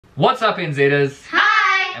What's up, NZers?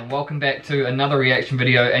 Hi! And welcome back to another reaction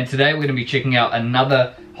video, and today we're going to be checking out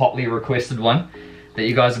another hotly requested one that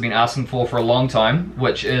you guys have been asking for a long time,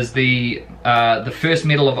 which is the first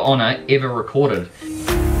Medal of Honor ever recorded.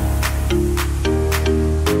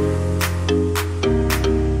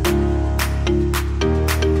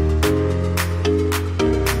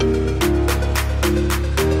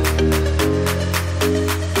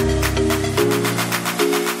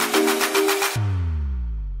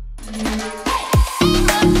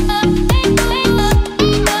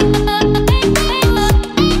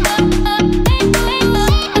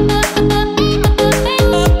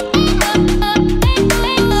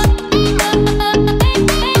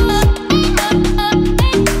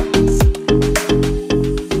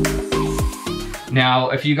 Now,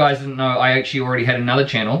 if you guys didn't know, I actually already had another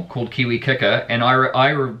channel called Kiwi Kicker, and I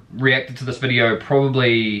reacted to this video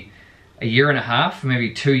probably a year and a half,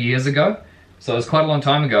 maybe 2 years ago. So it was quite a long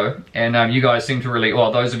time ago, and you guys seem to really,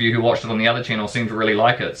 well, those of you who watched it on the other channel seem to really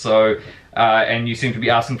like it. So, and you seem to be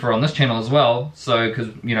asking for it on this channel as well. So, because,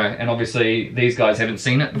 you know, and obviously these guys haven't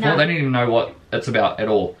seen it before. No. They don't even know what it's about at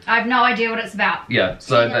all. I have no idea what it's about. Yeah,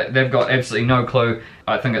 so they've got absolutely no clue.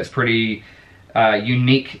 I think it's pretty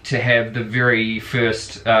unique to have the very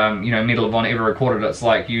first, you know, Medal of Honor ever recorded. It's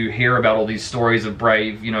like you hear about all these stories of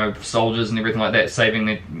brave, you know, soldiers and everything like that, saving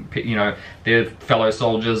their, you know, their fellow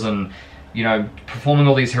soldiers and, you know, performing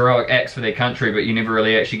all these heroic acts for their country, but you never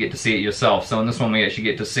really actually get to see it yourself. So in this one we actually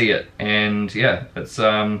get to see it, and yeah, it's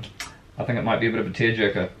I think it might be a bit of a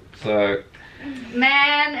tearjerker. So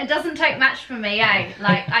man, it doesn't take much for me, eh?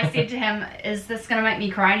 Like, I said to him, is this gonna make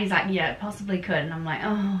me cry? And he's like, yeah, it possibly could. And I'm like,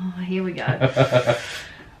 oh, here we go.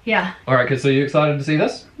 Yeah. Alright, so you excited to see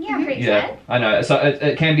this? Yeah, I'm pretty excited. I know. So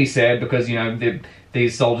it can be sad because, you know,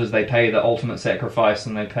 these soldiers, they pay the ultimate sacrifice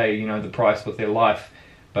and they pay, you know, the price with their life.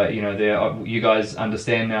 But, you know, you guys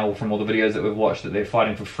understand now from all the videos that we've watched that they're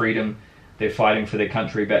fighting for freedom. They're fighting for their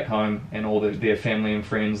country back home and all their family and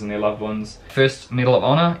friends and their loved ones. First Medal of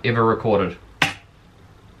Honor ever recorded.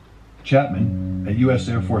 Chapman, a U.S.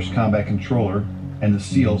 Air Force combat controller, and the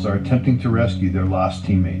SEALs are attempting to rescue their lost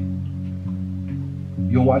teammate.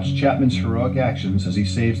 You'll watch Chapman's heroic actions as he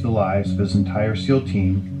saves the lives of his entire SEAL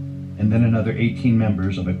team and then another 18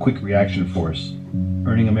 members of a quick reaction force,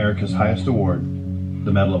 earning America's highest award,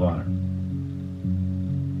 the Medal of Honor.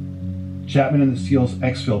 Chapman and the SEALs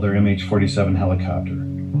exfil their MH-47 helicopter.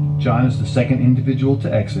 John is the second individual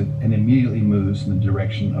to exit and immediately moves in the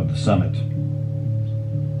direction of the summit.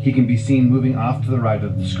 He can be seen moving off to the right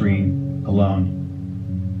of the screen,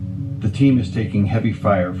 alone. The team is taking heavy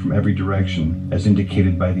fire from every direction, as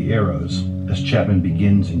indicated by the arrows, as Chapman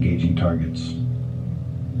begins engaging targets.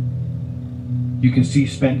 You can see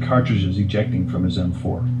spent cartridges ejecting from his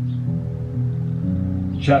M4.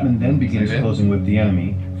 Chapman then begins closing with the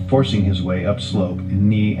enemy, forcing his way upslope in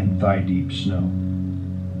knee and thigh-deep snow.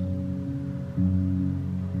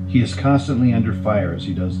 He is constantly under fire as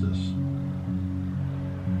he does this.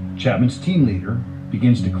 Chapman's team leader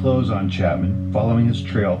begins to close on Chapman, following his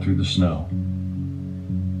trail through the snow.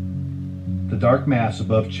 The dark mass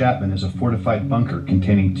above Chapman is a fortified bunker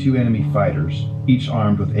containing 2 enemy fighters, each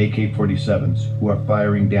armed with AK-47s, who are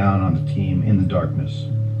firing down on the team in the darkness.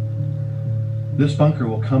 This bunker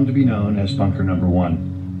will come to be known as Bunker Number 1.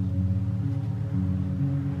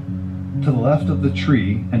 To the left of the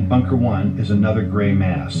tree and Bunker 1 is another gray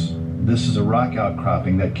mass. This is a rock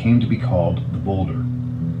outcropping that came to be called the Boulder.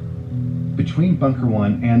 Between Bunker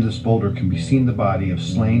 1 and this boulder can be seen the body of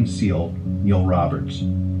slain SEAL Neil Roberts,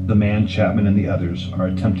 the man Chapman and the others are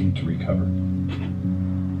attempting to recover.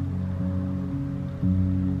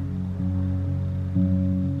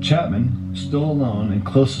 Chapman, still alone and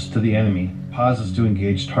closest to the enemy, pauses to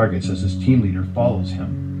engage targets as his team leader follows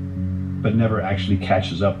him, but never actually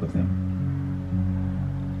catches up with him.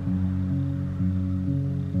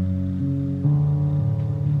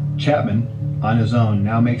 Chapman, on his own,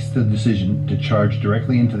 now makes the decision to charge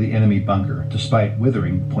directly into the enemy bunker, despite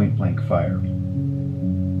withering point-blank fire.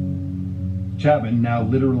 Chapman, now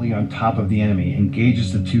literally on top of the enemy,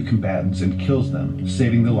 engages the 2 combatants and kills them,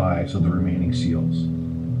 saving the lives of the remaining SEALs.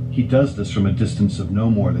 He does this from a distance of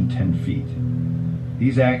no more than 10 feet.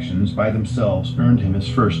 These actions, by themselves, earned him his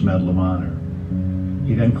first Medal of Honor.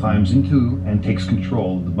 He then climbs into and takes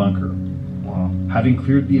control of the bunker. Wow. Having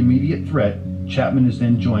cleared the immediate threat, Chapman is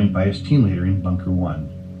then joined by his team leader in Bunker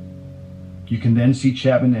 1. You can then see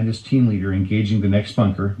Chapman and his team leader engaging the next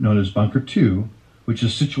bunker, known as Bunker 2, which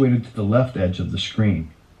is situated to the left edge of the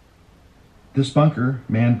screen. This bunker,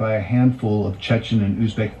 manned by a handful of Chechen and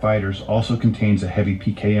Uzbek fighters, also contains a heavy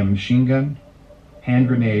PKM machine gun, hand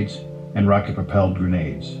grenades, and rocket-propelled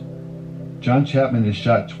grenades. John Chapman is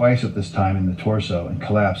shot twice at this time in the torso and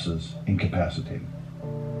collapses, incapacitated.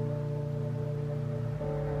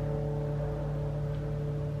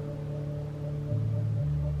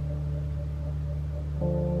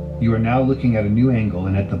 You are now looking at a new angle,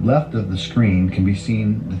 and at the left of the screen can be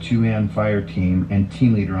seen the two-man fire team and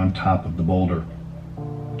team leader on top of the boulder.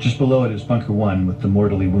 Just below it is Bunker 1 with the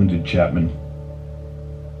mortally wounded Chapman.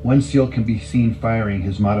 One SEAL can be seen firing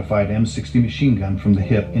his modified M60 machine gun from the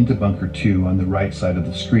hip into Bunker 2 on the right side of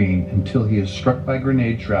the screen until he is struck by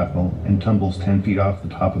grenade shrapnel and tumbles 10 feet off the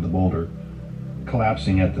top of the boulder,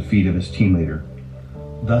 collapsing at the feet of his team leader,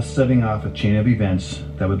 thus setting off a chain of events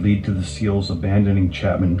that would lead to the SEALs abandoning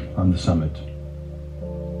Chapman on the summit.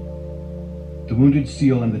 The wounded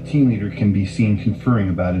SEAL and the team leader can be seen conferring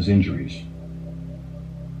about his injuries.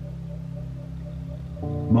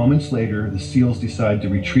 Moments later, the SEALs decide to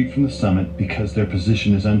retreat from the summit because their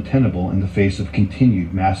position is untenable in the face of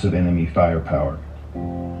continued massive enemy firepower.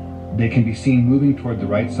 They can be seen moving toward the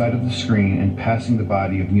right side of the screen and passing the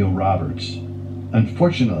body of Neil Roberts.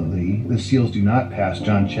 Unfortunately, the SEALs do not pass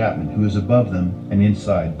John Chapman, who is above them and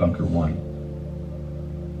inside Bunker 1.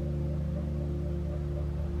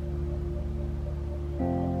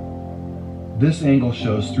 This angle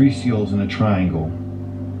shows 3 SEALs in a triangle.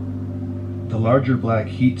 The larger black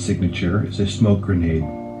heat signature is a smoke grenade.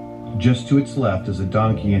 Just to its left is a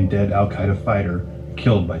donkey and dead Al-Qaeda fighter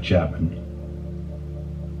killed by Chapman.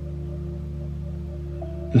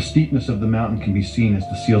 The steepness of the mountain can be seen as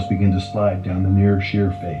the SEALs begin to slide down the near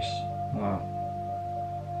sheer face. Wow.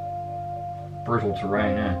 Brutal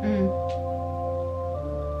terrain, eh?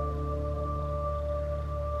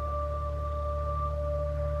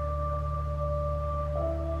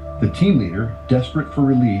 The team leader, desperate for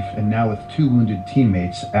relief and now with 2 wounded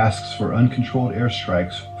teammates, asks for uncontrolled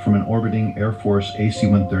airstrikes from an orbiting Air Force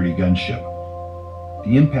AC-130 gunship.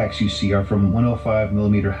 The impacts you see are from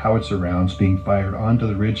 105mm howitzer rounds being fired onto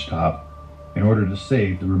the ridgetop in order to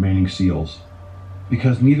save the remaining SEALs.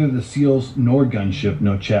 Because neither the SEALs nor gunship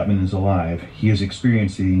know Chapman is alive, he is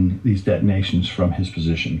experiencing these detonations from his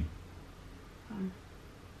position.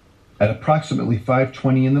 At approximately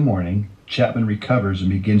 5:20 in the morning, Chapman recovers and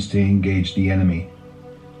begins to engage the enemy.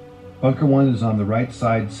 Bunker 1 is on the right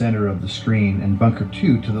side center of the screen and Bunker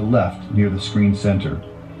 2 to the left near the screen center.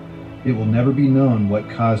 It will never be known what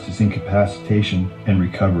caused his incapacitation and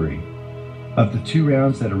recovery. Of the 2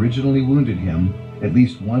 rounds that originally wounded him, at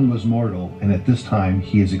least 1 was mortal, and at this time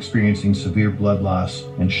he is experiencing severe blood loss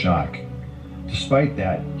and shock. Despite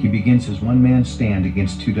that, he begins his one-man stand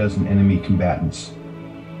against 24 enemy combatants.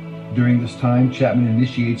 During this time, Chapman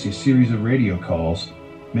initiates a series of radio calls,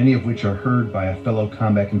 many of which are heard by a fellow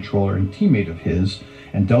combat controller and teammate of his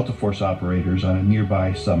and Delta Force operators on a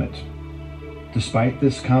nearby summit. Despite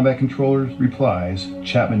this combat controller's replies,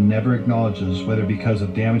 Chapman never acknowledges whether because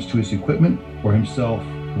of damage to his equipment or himself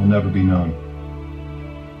will never be known.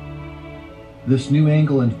 This new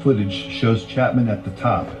angle and footage shows Chapman at the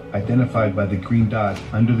top, identified by the green dot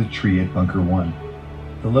under the tree at Bunker 1.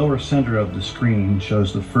 The lower center of the screen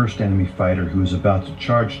shows the first enemy fighter who is about to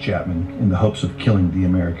charge Chapman in the hopes of killing the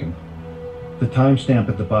American. The timestamp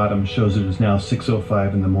at the bottom shows it is now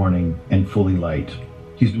 6:05 in the morning and fully light.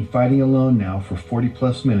 He's been fighting alone now for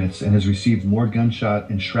 40+ minutes and has received more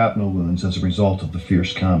gunshot and shrapnel wounds as a result of the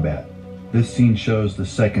fierce combat. This scene shows the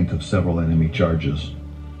second of several enemy charges.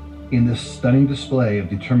 In this stunning display of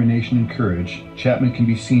determination and courage, Chapman can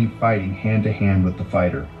be seen fighting hand-to-hand with the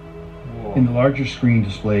fighter. In the larger screen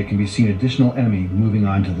display can be seen additional enemy moving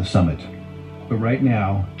on to the summit. But right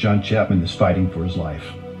now, John Chapman is fighting for his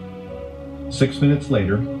life. 6 minutes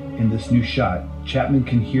later, in this new shot, Chapman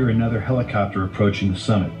can hear another helicopter approaching the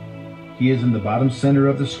summit. He is in the bottom center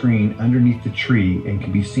of the screen underneath the tree and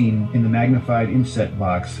can be seen in the magnified inset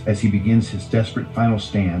box as he begins his desperate final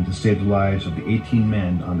stand to save the lives of the 18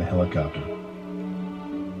 men on the helicopter.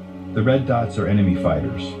 The red dots are enemy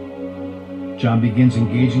fighters. John begins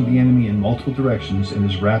engaging the enemy in multiple directions and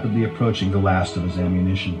is rapidly approaching the last of his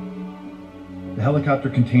ammunition. The helicopter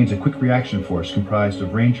contains a quick reaction force comprised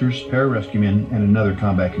of Rangers, pararescuemen, and another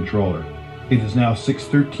combat controller. It is now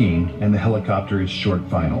 6:13 and the helicopter is short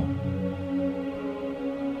final.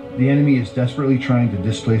 The enemy is desperately trying to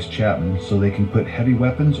displace Chapman so they can put heavy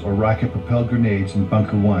weapons or rocket-propelled grenades in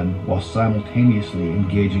Bunker 1 while simultaneously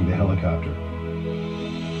engaging the helicopter.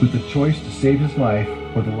 With the choice to save his life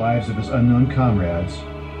or the lives of his unknown comrades,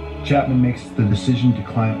 Chapman makes the decision to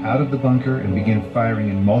climb out of the bunker and begin firing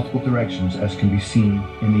in multiple directions as can be seen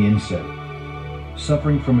in the inset.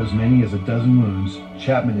 Suffering from as many as a dozen wounds,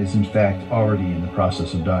 Chapman is in fact already in the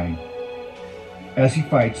process of dying. As he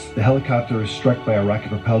fights, the helicopter is struck by a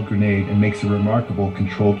rocket-propelled grenade and makes a remarkable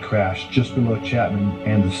controlled crash just below Chapman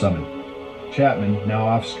and the summit. Chapman, now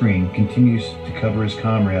off-screen, continues to cover his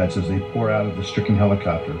comrades as they pour out of the stricken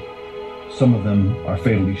helicopter. Some of them are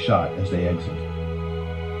fatally shot as they exit.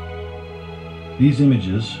 These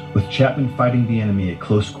images, with Chapman fighting the enemy at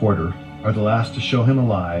close quarter, are the last to show him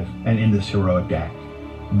alive and in this heroic act,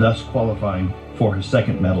 thus qualifying for his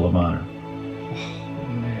second Medal of Honor.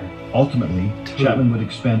 Ultimately, Chapman would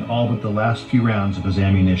expend all but the last few rounds of his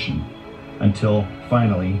ammunition, until,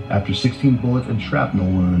 finally, after 16 bullet and shrapnel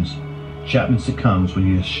wounds, Chapman succumbs when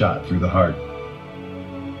he is shot through the heart.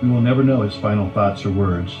 We will never know his final thoughts or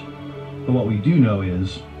words, but what we do know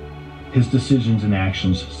is his decisions and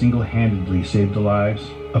actions single-handedly saved the lives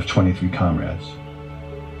of 23 comrades.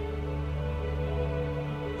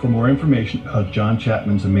 For more information about John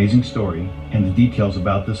Chapman's amazing story and the details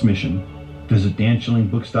about this mission, visit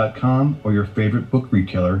danschillingbooks.com or your favorite book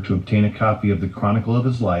retailer to obtain a copy of the Chronicle of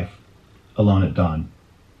his life, Alone at Dawn.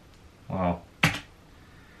 Wow.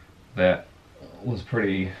 That was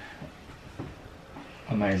pretty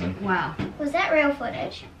amazing. Wow. Was that real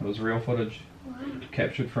footage? It was real footage Wow.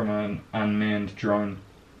 captured from an unmanned drone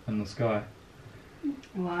in the sky.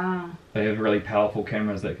 Wow. They have really powerful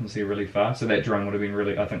cameras that can see really far, so that drone would have been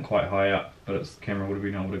really, I think, quite high up, but its camera would have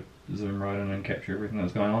been able to zoom right in and capture everything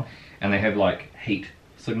that's going on. And they have like heat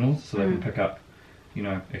signals, so they can pick up, you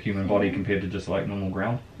know, a human body compared to just like normal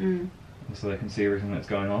ground. And so they can see everything that's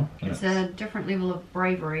going on. And It's a different level of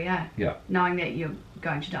bravery, yeah. Yeah. Knowing that you're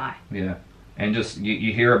going to die. Yeah. And just,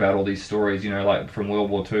 you hear about all these stories, you know, like from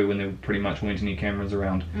World War II when there pretty much weren't any cameras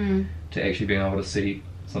around, to actually being able to see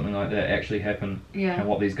something like that actually happen. Yeah. And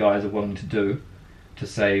what these guys are willing to do to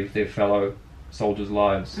save their fellow soldiers'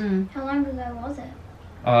 lives. How long ago was it?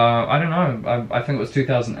 I don't know. I think it was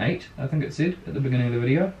 2008, I think it said at the beginning of the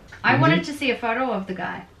video. I wanted to see a photo of the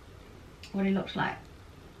guy. What he looked like.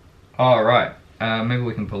 Oh, right. Maybe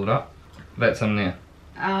we can pull it up. That's in there.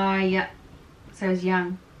 Yeah. So he's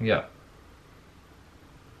young. Yeah.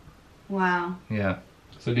 Wow. Yeah.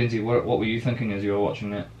 So, Denzi, what were you thinking as you were watching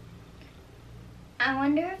that? I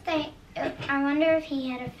wonder if he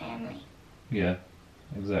had a family. Yeah,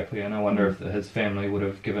 exactly. And I wonder if his family would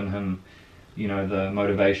have given him, you know, the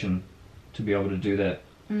motivation to be able to do that.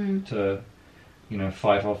 To, you know,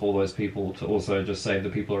 fight off all those people, to also just save the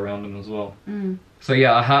people around him as well. So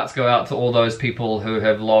yeah, our hearts go out to all those people who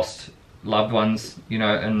have lost loved ones, you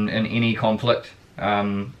know, in any conflict.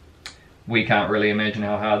 We can't really imagine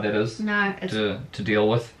how hard that is to deal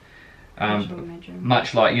with.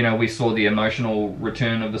 Much like, you know, we saw the emotional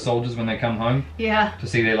return of the soldiers when they come home to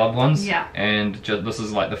see their loved ones. And this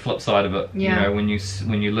is like the flip side of it. You know, when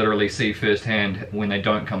you literally see firsthand when they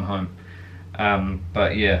don't come home.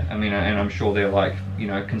 But yeah, I mean, and I'm sure they're like, you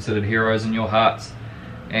know, considered heroes in your hearts.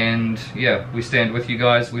 And yeah, we stand with you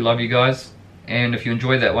guys. We love you guys. And if you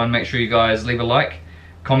enjoyed that one, make sure you guys leave a like,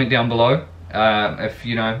 comment down below. If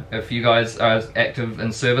you guys are active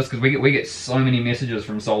in service, because we get so many messages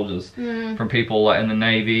from soldiers, from people like in the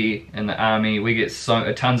Navy, in the Army. We get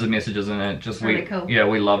tons of messages, and it just really cool. Yeah,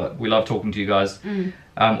 we love it. We love talking to you guys.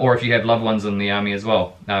 Or if you have loved ones in the Army as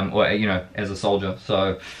well, or you know, as a soldier.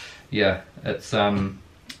 So yeah, it's kind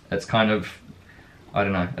of, I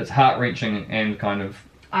don't know, it's heart-wrenching and kind of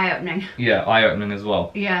eye-opening. Yeah, eye-opening as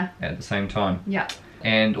well. Yeah. At the same time. Yeah.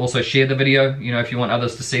 And also share the video, you know, if you want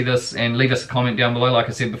others to see this, and leave us a comment down below, like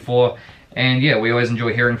I said before. And yeah, we always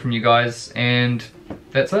enjoy hearing from you guys, and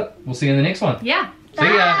that's it. We'll see you in the next one. Yeah. See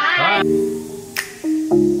ya.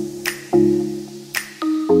 Bye.